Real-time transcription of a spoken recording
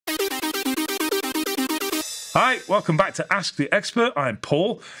Hi, welcome back to Ask the Expert. I'm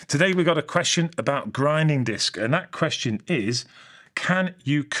Paul. Today we got a question about grinding disc, and that question is, can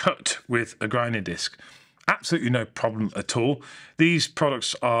you cut with a grinding disc? Absolutely no problem at all. These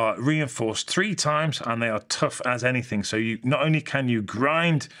products are reinforced 3 times and they are tough as anything. So not only can you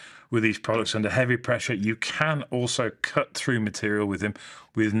grind with these products under heavy pressure, you can also cut through material with them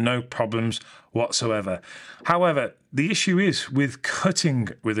with no problems whatsoever. However, the issue is with cutting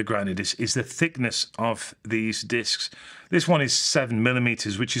with a grinding disc is the thickness of these discs. This one is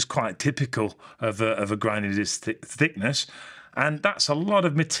 7mm, which is quite typical of a grinding disc thickness. And that's a lot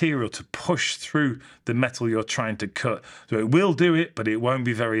of material to push through the metal you're trying to cut. So it will do it, but it won't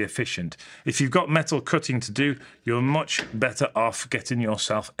be very efficient. If you've got metal cutting to do, you're much better off getting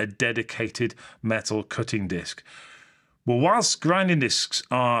yourself a dedicated metal cutting disc. Well, whilst grinding discs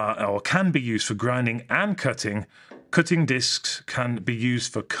are or can be used for grinding and cutting, cutting discs can be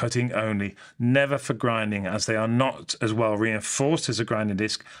used for cutting only, never for grinding, as they are not as well reinforced as a grinding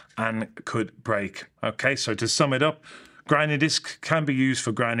disc and could break. Okay, so to sum it up, grinding disc can be used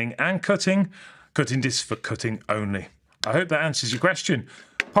for grinding and cutting disc for cutting only. I hope that answers your question.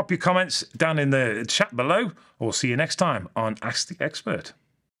 Pop your comments down in the chat below, or see you next time on Ask the Expert.